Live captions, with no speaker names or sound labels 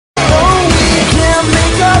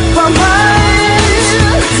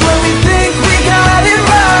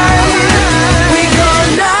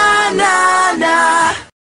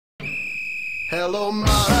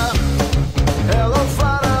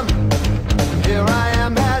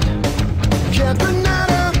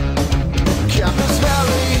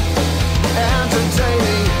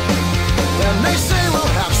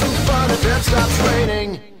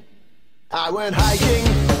went hiking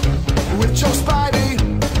with Joe Spivey.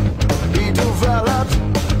 He developed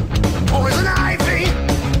poison ivy.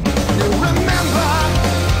 You remember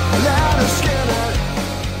Leonard Skinner?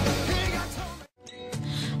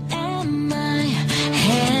 Am I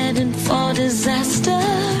heading for disaster?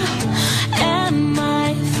 Am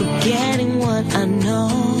I forgetting what I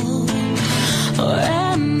know? Or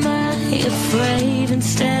am I afraid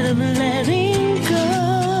instead of letting go?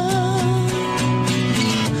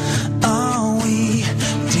 Are we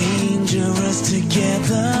dangerous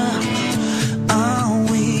together? Are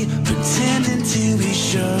we pretending to be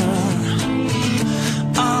sure?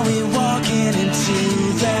 Are we walking into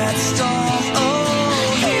that storm? Oh,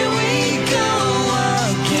 here we go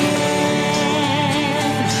again,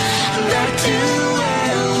 back to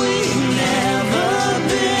where we've never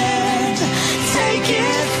been. Take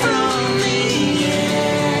it from the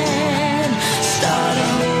end, start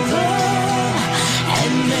over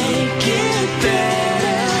and make it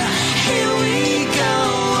better. Here we go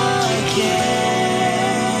again.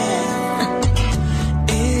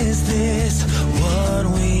 Is this what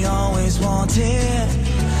we always wanted?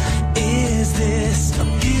 Is this a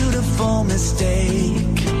beautiful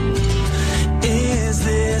mistake? Is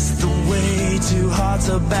this the way two hearts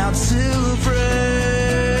about to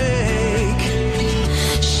break?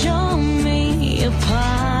 Show me a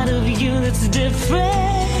part of you that's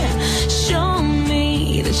different. Show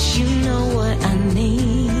me that you know what I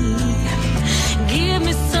need. Give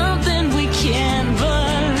me something we can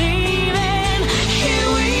believe in. Here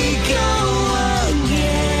we go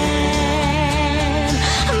again,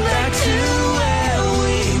 back to where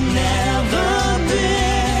we've never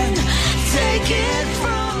been. Take it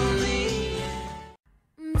from me.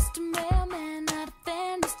 Mr. Mailman, not a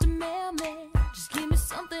fan, Mr. Mailman. Just give me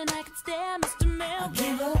something I can stand, Mr. Mailman. I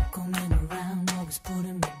give up coming around, always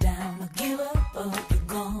putting me down. I give up, I hope you're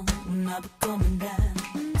gone when I be coming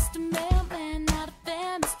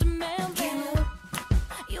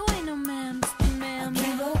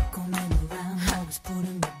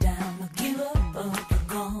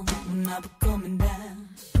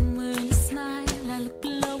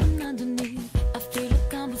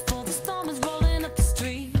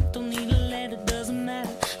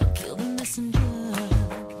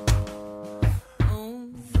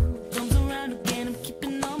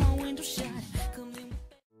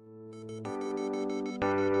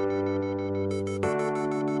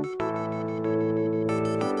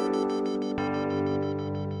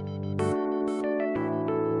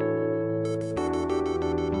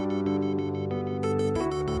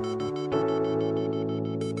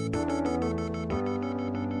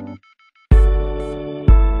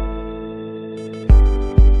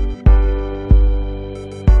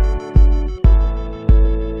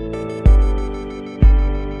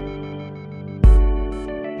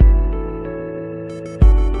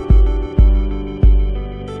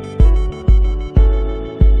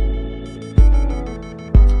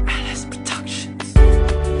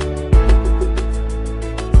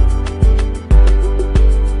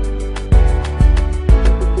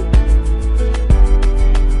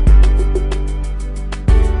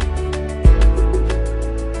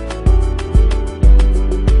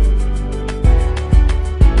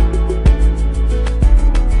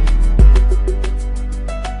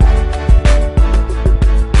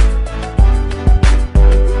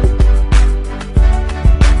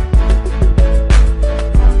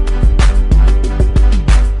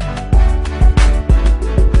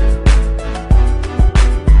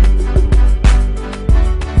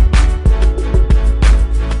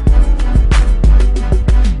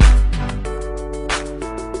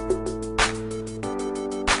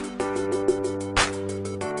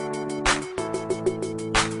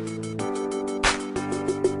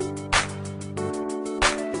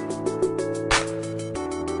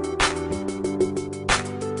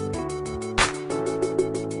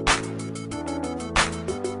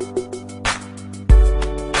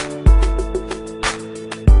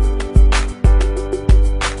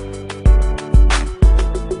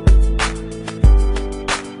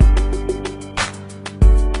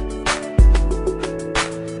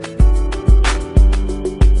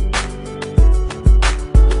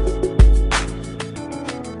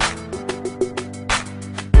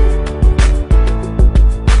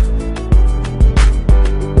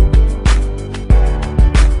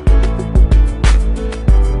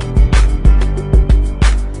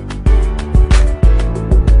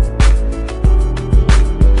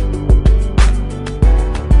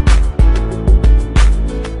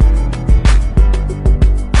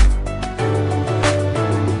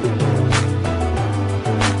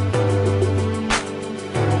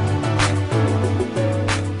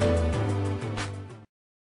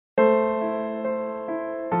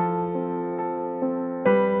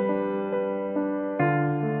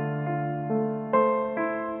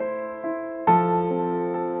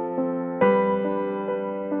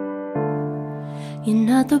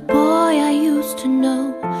the boy I used to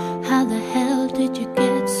know. How the hell did you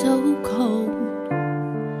get so cold?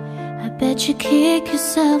 I bet you kick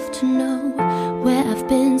yourself to know where I've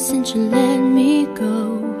been since you let me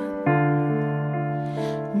go.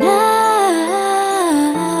 Now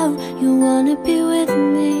you wanna be with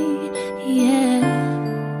me, yeah,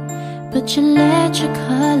 but you let your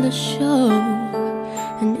colors show,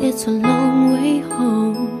 and it's a long way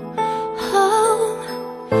home.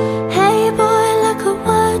 Hey boy, look at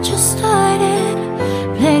what you started.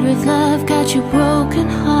 Played with love, got you broken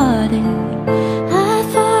hearted. I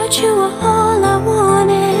thought you were all I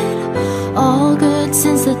wanted, all good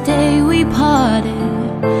since the day we parted.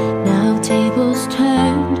 Now tables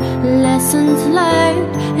turned, lessons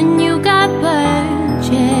learned, and you got burned,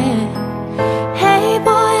 yeah. Hey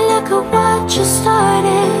boy, look at what you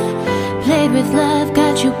started. Played with love,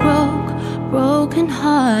 got you broken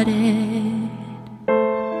hearted.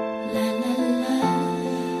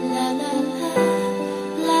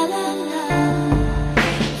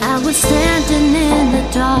 I was standing in the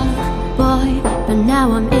dark, boy, but now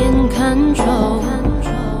I'm in control.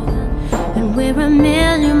 And we're a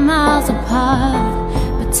million miles apart,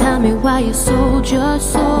 but tell me why you sold your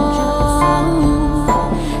soul.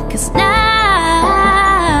 'Cause now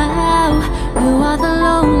you are the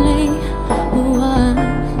lonely one.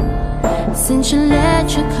 Since you let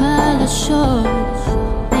your colors show,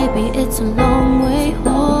 baby, it's a long way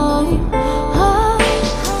home.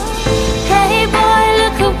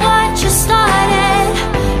 You started,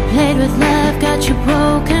 played with love, got you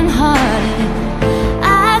broken hearted.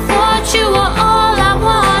 I thought you were all I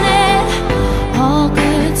wanted, all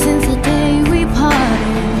good since the day we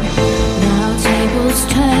parted. Now tables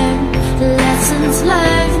turned, lessons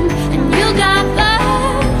learned, and you got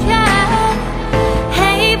burned, yeah.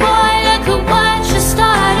 Hey boy, look at what you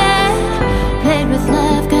started. Played with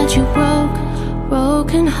love, got you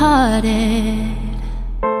broken hearted.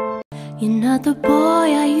 You're not the boy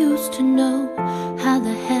I used to know. How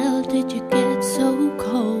the hell did you get so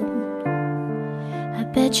cold? I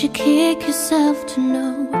bet you kick yourself to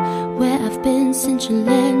know where I've been since you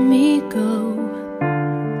let me go.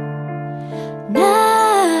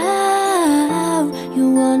 Now you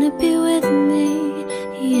wanna be with me,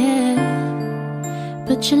 yeah,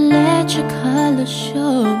 but you let your colors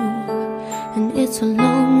show, and it's a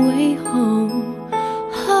long way home.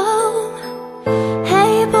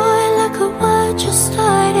 You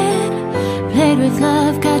started, played with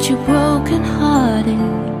love, got you broken hearted.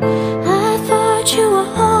 I thought you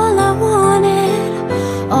were all I wanted,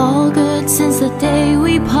 all good since the day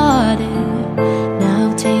we parted. Now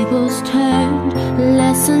tables turned,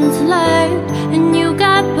 lessons learned, and you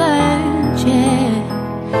got burned, yeah.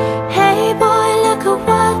 Hey boy, look at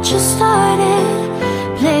what you started.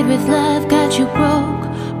 Played with love, got you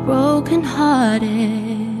broken hearted.